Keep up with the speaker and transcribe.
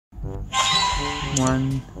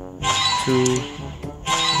1, 2,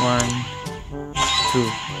 1,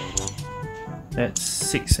 2. That's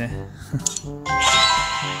 6, eh?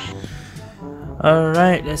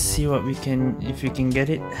 Alright, let's see what we can, if we can get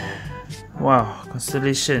it. Wow,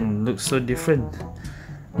 constellation looks so different.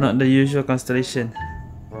 Not the usual constellation.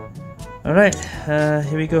 Alright,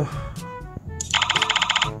 here we go.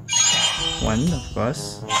 1, of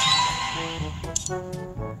course.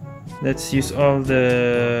 Let's use all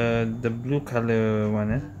the blue color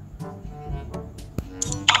one, eh?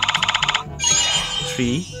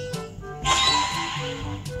 3,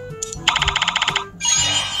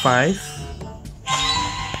 5.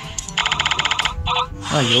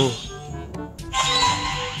 Ayo.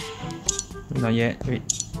 Not yet, wait.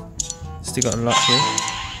 Still got a lot here.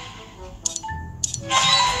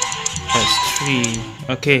 That's 3.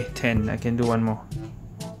 Okay, 10. I can do one more.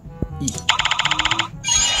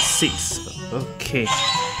 6. Okay.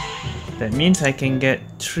 That means I can get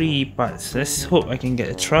 3 parts. Let's hope I can get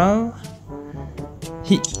a trial.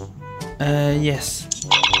 Yes.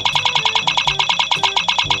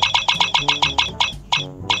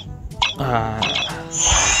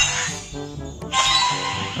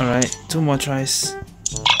 Alright, 2 more tries.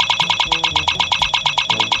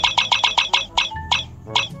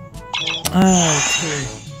 Okay.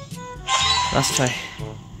 Last try.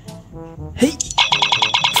 Hey!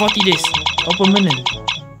 40 days. Oh, permanent.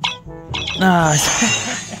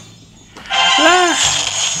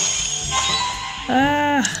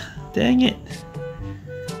 Dang it.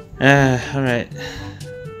 Alright.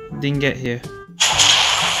 Didn't get here.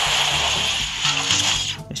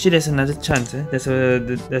 Actually, there's another chance. There's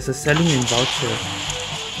a selling in voucher,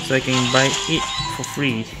 so I can buy it for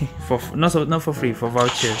free. Not for free, for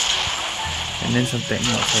voucher. And then some tech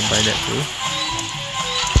mods, I'll buy that too.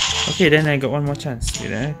 Okay, then I got one more chance.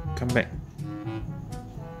 Wait, come back.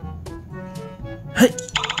 Hey,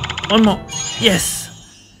 one more. Yes.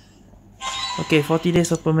 Okay, 40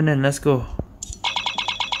 days of permanent. Let's go.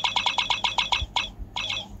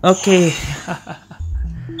 Okay.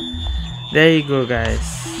 There you go, guys.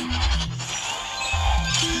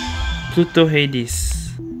 Pluto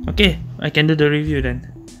Hades. Okay, I can do the review then.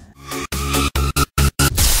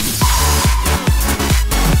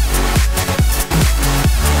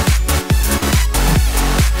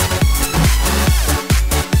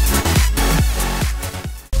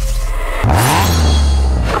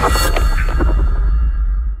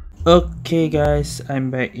 Okay guys,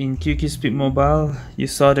 I'm back in QQ Speed Mobile. You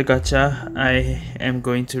saw the gacha. I am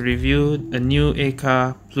going to review a new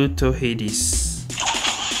AK Pluto Hades.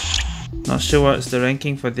 Not sure what's the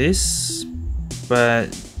ranking for this,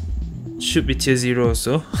 but should be tier 0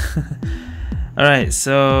 also. Alright,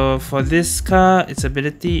 so for this car, its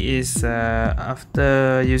ability is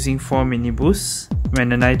after using 4 mini boosts. When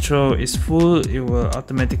the nitro is full, it will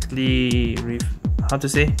automatically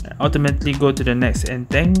automatically go to the next end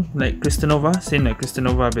tank, like Crystalnova, same like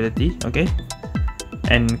Crystalnova ability, okay?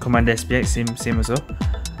 And Commander SPX, same also.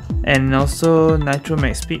 And also Nitro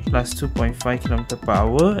Max Speed plus 2.5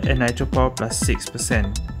 km/h and Nitro Power plus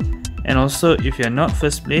 6%. And also, if you're not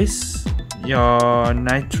first place, your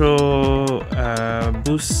Nitro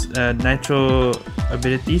boost, Nitro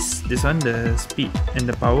abilities, this one, the speed and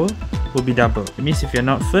the power, will be double. It means if you're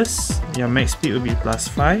not first, your max speed will be plus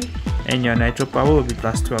 5 and your nitro power will be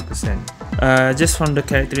plus 12%. Just from the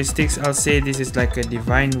characteristics, I'll say this is like a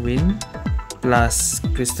Divine Wind plus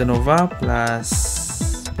Crystalnova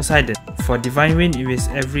plus Poseidon. For Divine Wind, it is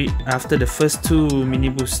after the first 2 mini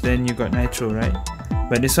boosts, then you got nitro, right?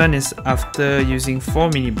 But this one is after using 4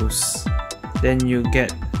 mini boosts, then you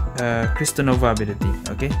get Crystalnova ability,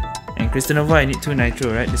 okay? And Crystalnova, I need 2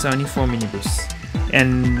 nitro, right? This one only 4 mini boosts.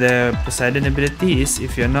 And the Poseidon ability is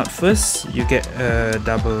if you're not first, you get a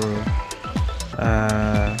double.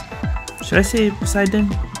 Should I say Poseidon?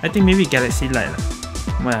 I think maybe Galaxy Light.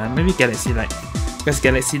 Maybe Galaxy Light. Because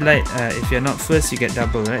Galaxy Light, if you're not first, you get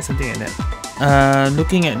double, right? Something like that.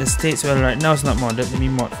 Looking at the states, well, right now it's not modded. Let me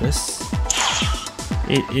mod first.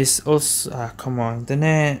 It is also. Come on,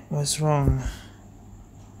 internet. What's wrong?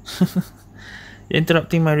 You're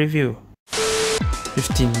interrupting my review.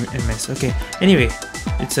 15 ms. Okay, anyway,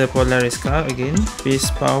 it's a Polaris car again. Base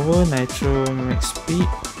power, nitro max speed,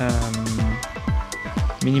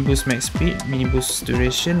 mini boost max speed, mini boost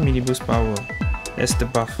duration, mini boost power. That's the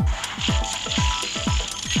buff.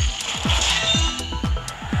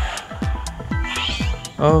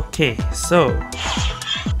 Okay, so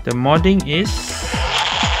the modding is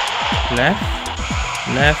left,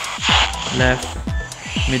 left, left,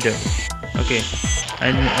 middle. Okay,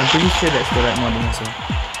 I'm pretty sure that's the right modding also.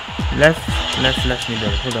 Left, left, left, middle.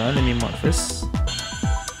 Hold on, let me mod first.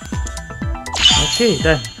 Okay,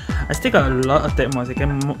 done. I still got a lot of tech mods. I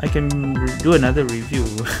can do another review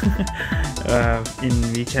in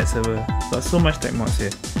WeChat server. Got so much tech mods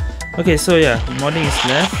here. Okay, so yeah, modding is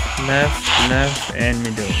left, and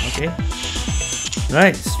middle. Okay.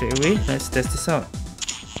 Right, straight away, let's test this out.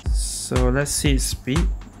 So let's see its speed.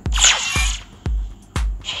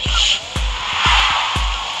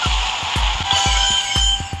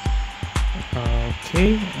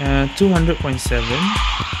 Okay, 200.7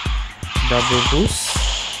 double boost,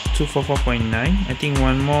 244.9. I think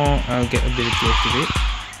one more I'll get ability activate.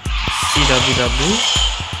 CWW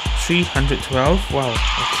 312. Wow,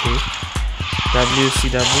 okay.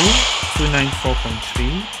 WCW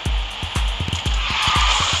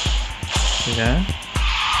 294.3. Yeah.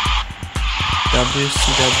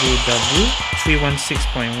 WCWW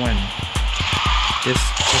 316.1. Just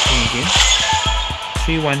checking again.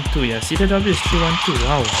 312, yeah, CW is 312.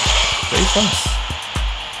 Wow, very fast.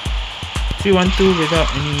 312 without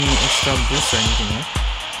any extra boost or anything, yeah?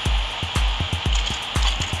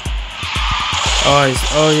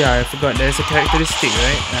 Oh yeah, I forgot, there's a characteristic,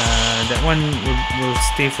 right? That one will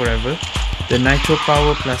stay forever. The nitro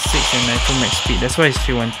power plus 6 and nitro max speed, that's why it's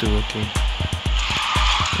 312, okay.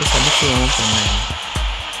 Yes, I need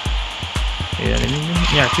 311.9. Yeah, let me,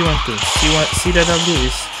 yeah, 312. CW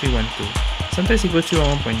is 312. Sometimes it goes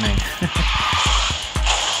 311.9.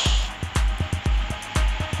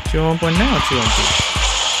 311.9 or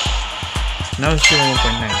 312? Now it's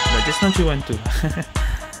 311.9, but just not 312.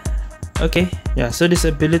 Okay, yeah, so this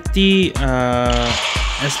ability,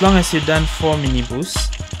 as long as you've done 4 mini boosts,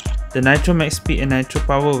 the nitro max speed and nitro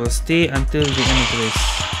power will stay until the end of the race.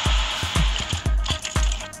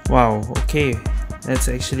 Wow, okay, that's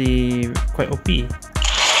actually quite OP.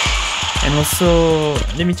 And also,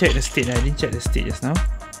 let me check the state. I didn't check the state just now.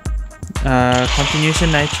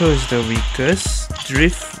 Continuation nitro is the weakest.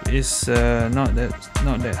 Drift is not that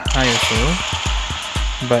high also.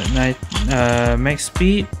 But max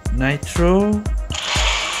speed, nitro,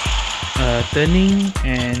 turning,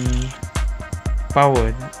 and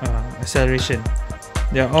power, acceleration.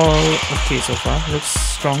 They're all okay so far. Looks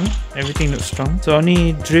strong. Everything looks strong. So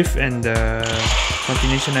only drift and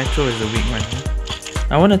continuation nitro is the weak one.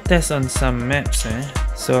 I want to test on some maps,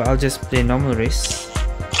 so I'll just play normal race.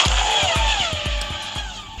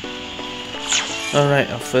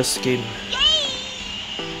 Alright, our first game.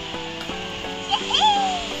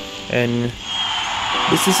 And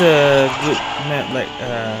this is a good map, like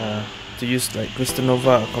to use like Crystal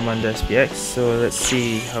Nova or Commander SPX. So let's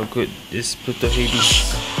see how good is Pluto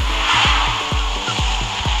Hades.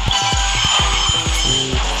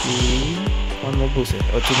 2, 3, 1 more boost, or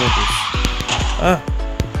 2 more boosts. Ah!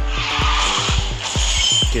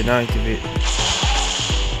 Okay, now activate.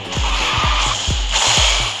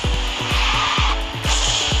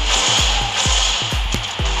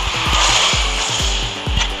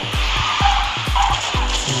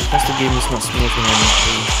 Because the game is not smooth when I'm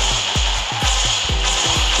playing.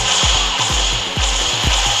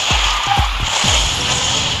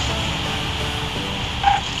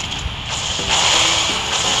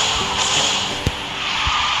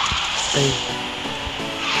 Hey.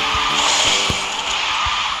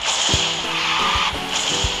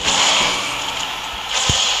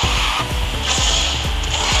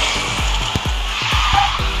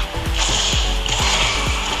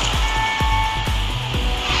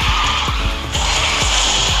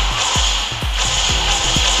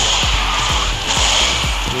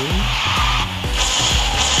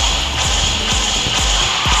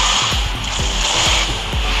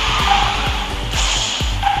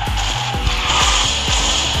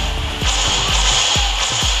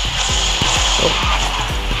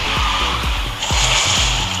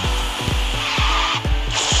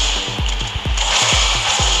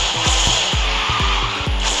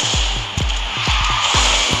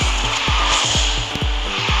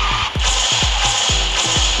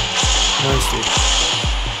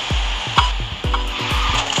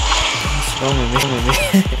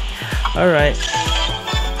 Alright.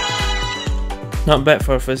 Not bad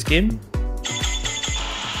for a first game.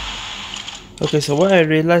 Okay, so what I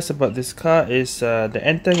realized about this car is the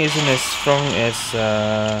end tank isn't as strong as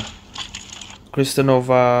Crystal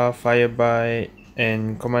Nova, Firebite,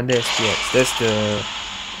 and Commander SPX. That's the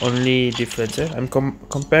only difference. I'm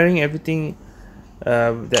comparing everything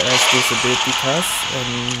that has those ability cars,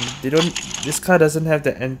 and this car doesn't have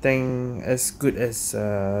the end tank as good as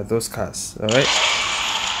those cars. Alright,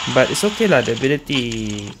 but it's okay lah, the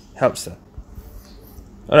ability helps lah.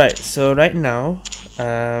 Alright, so right now,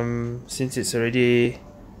 since it's already,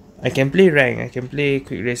 I can play rank, I can play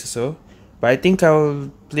quick race also. but I think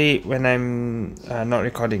I'll play it when I'm not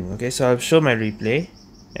recording. Okay, so I'll show my replay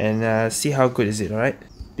and see how good is it. Alright,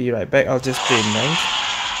 be right back. I'll just play in rank.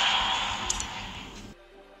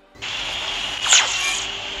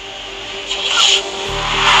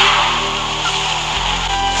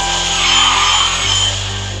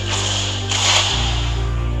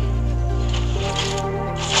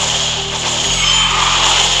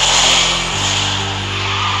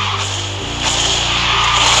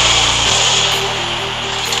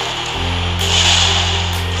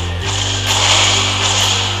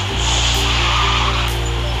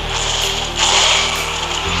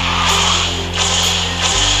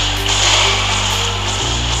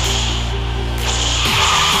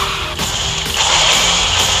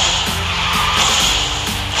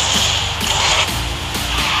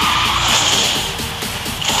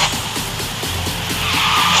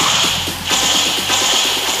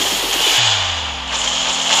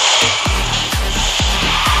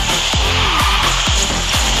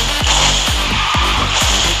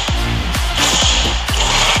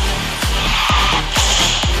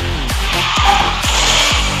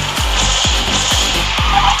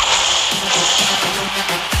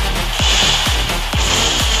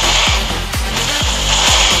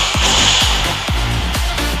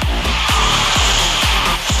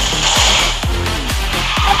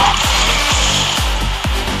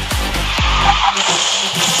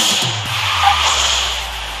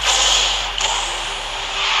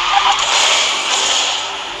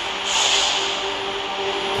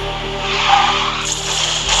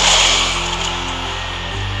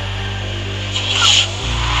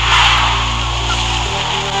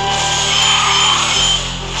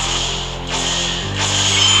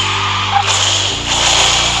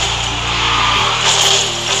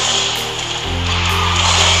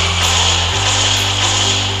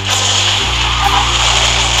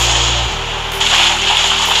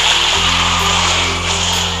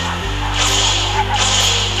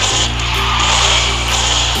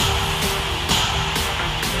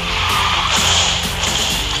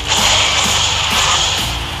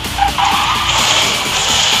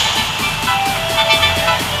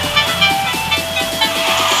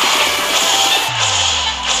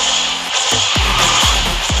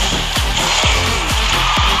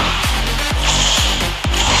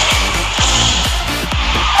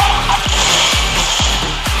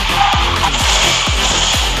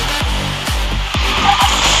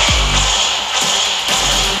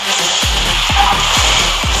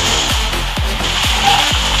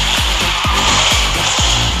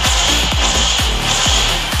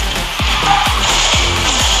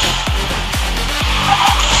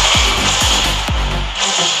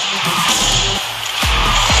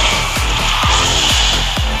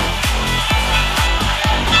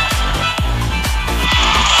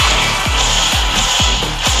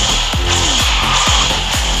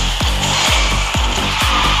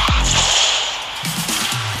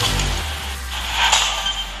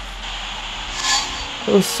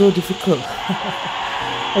 It was so difficult.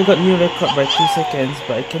 I got new record by 2 seconds,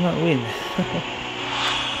 but I cannot win.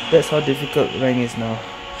 That's how difficult rank is now.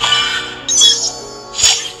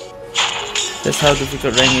 That's how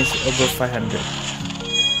difficult rank is over 500.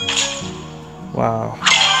 Wow.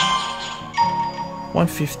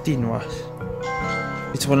 115 was.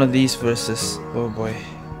 It's one of these verses. Oh boy.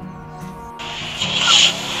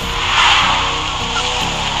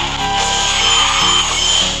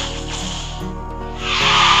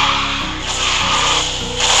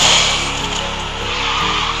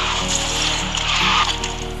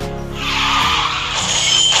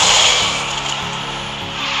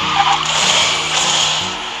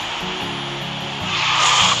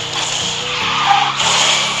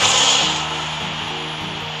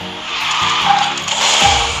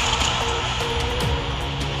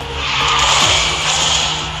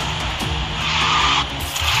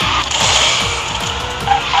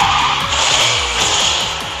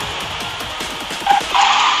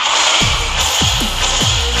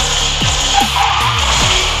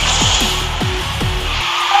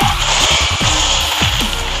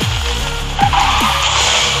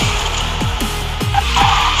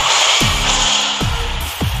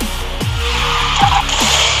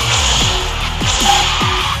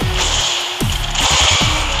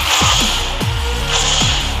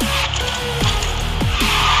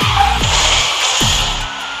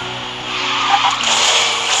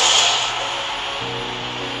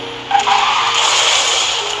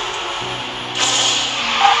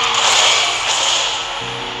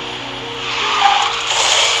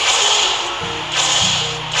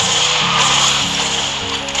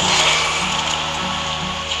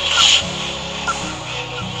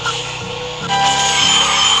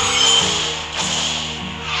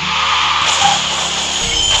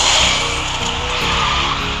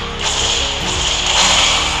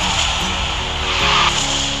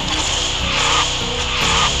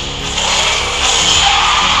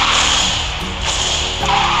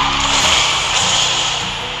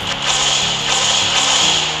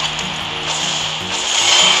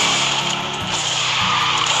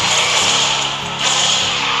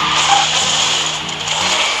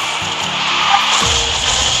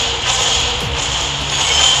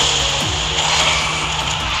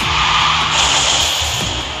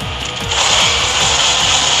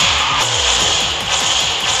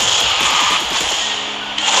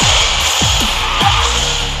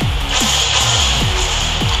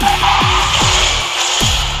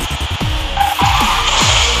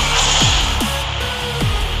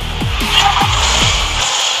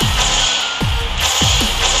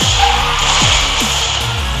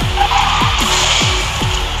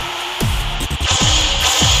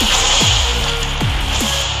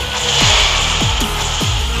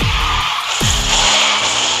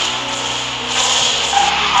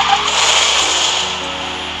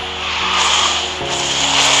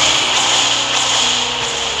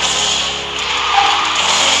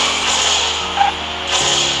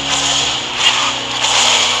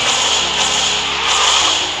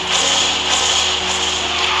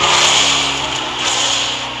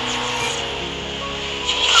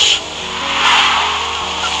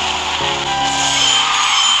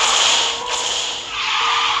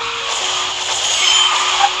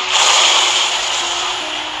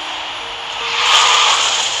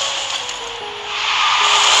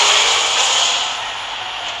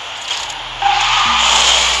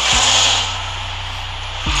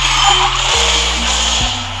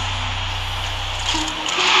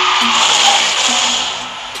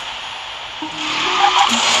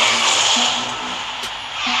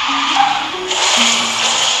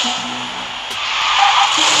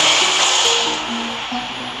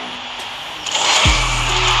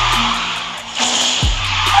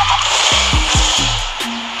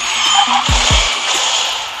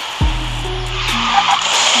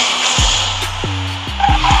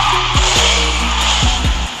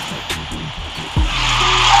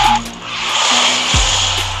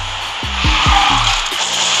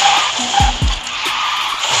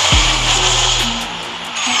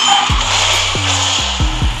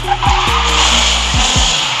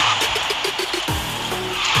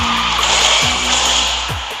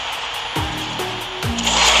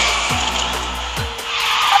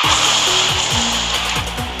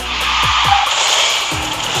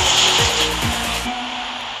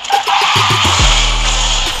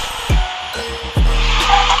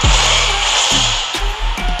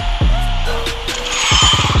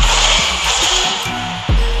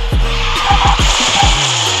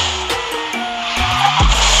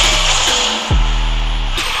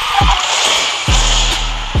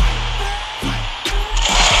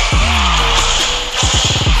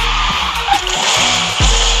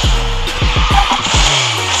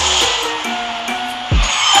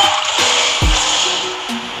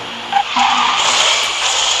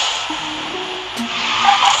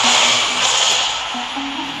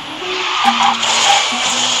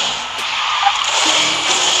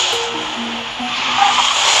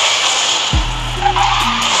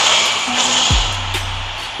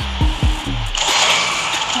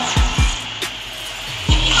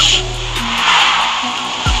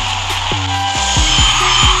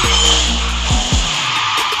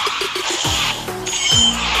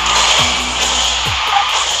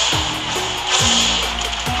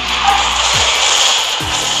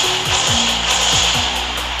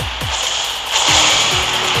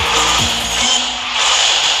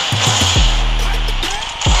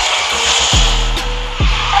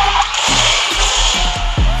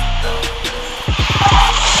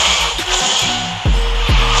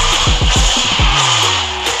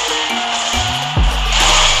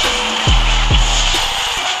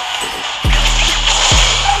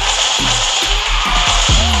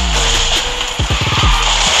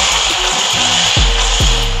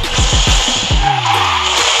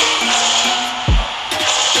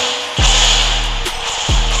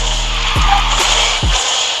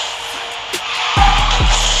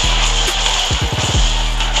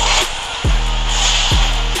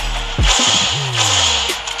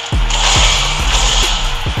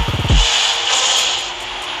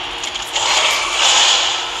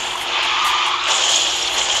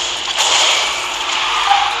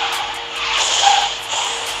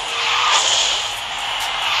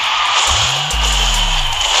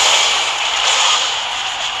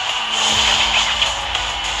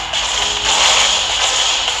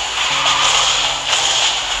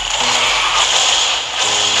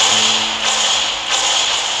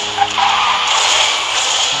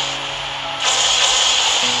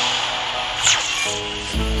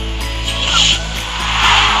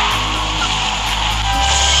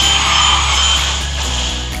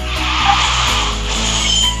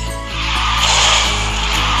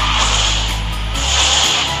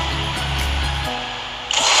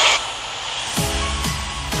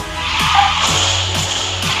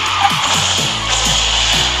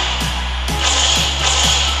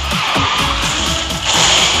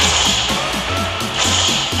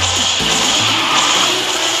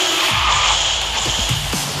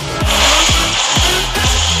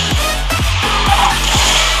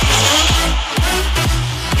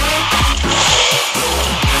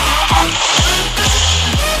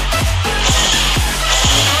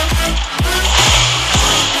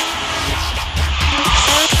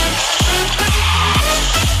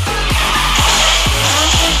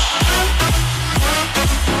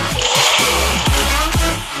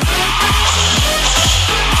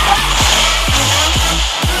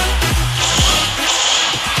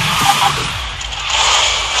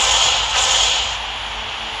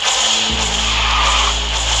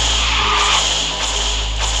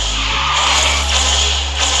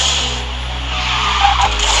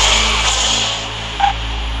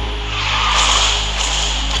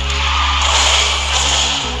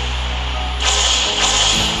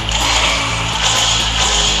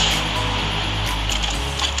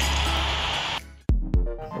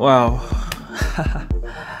 Wow.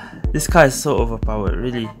 This car is so overpowered,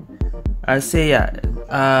 really. I'll say yeah,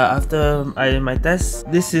 after my test,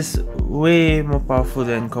 this is way more powerful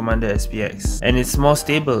than Commander SPX, and it's more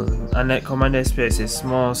stable. Unlike Commander SPX, it's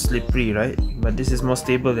more slippery, right? But this is more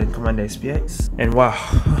stable than Commander SPX. And wow,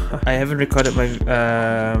 I haven't recorded my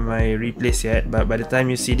my replays yet, but by the time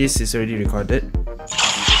you see this, it's already recorded.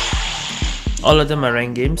 All of them are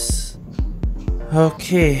ranked games.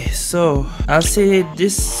 Okay, so I'll say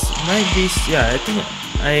this might be, yeah, I think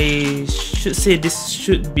I should say this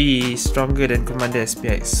should be stronger than Commander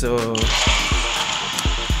SPX. So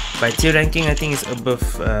by tier ranking, I think it's above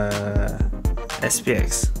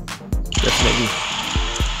SPX, definitely.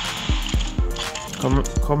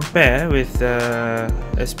 Compare with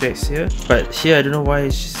SPX here, but here I don't know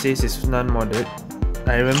why it says it's non-modded.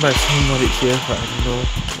 I remember I saw modded here, but I don't know.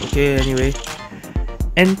 Okay, anyway.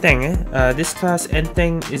 Entang, this class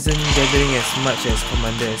Entang isn't gathering as much as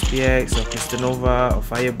Commander SPX or Cristanova or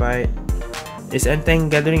Firebite. Its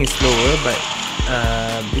Entang gathering is lower, but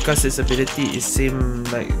because its ability is same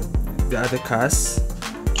like the other cars,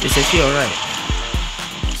 it's actually alright.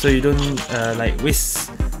 So you don't like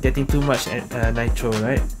waste getting too much nitro,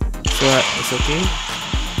 right? So it's okay.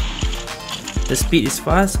 The speed is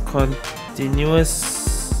fast,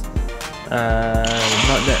 continuous,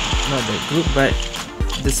 not that good, but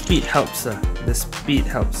the speed helps. The speed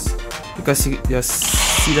helps because your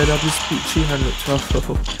CW speed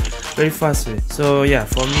 312, very fast. So yeah,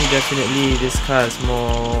 for me definitely this car is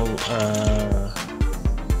more,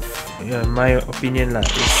 in my opinion lah,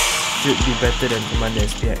 it should be better than Commander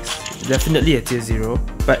SPX. Definitely a tier 0,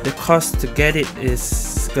 but the cost to get it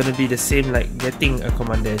is gonna be the same like getting a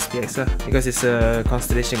Commander SPX lah, because it's a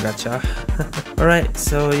Constellation Gacha. Alright,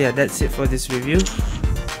 so yeah, that's it for this review.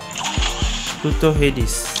 Pluto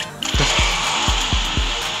Hades.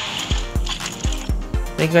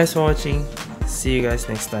 Thank you guys for watching. See you guys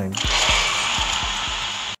next time.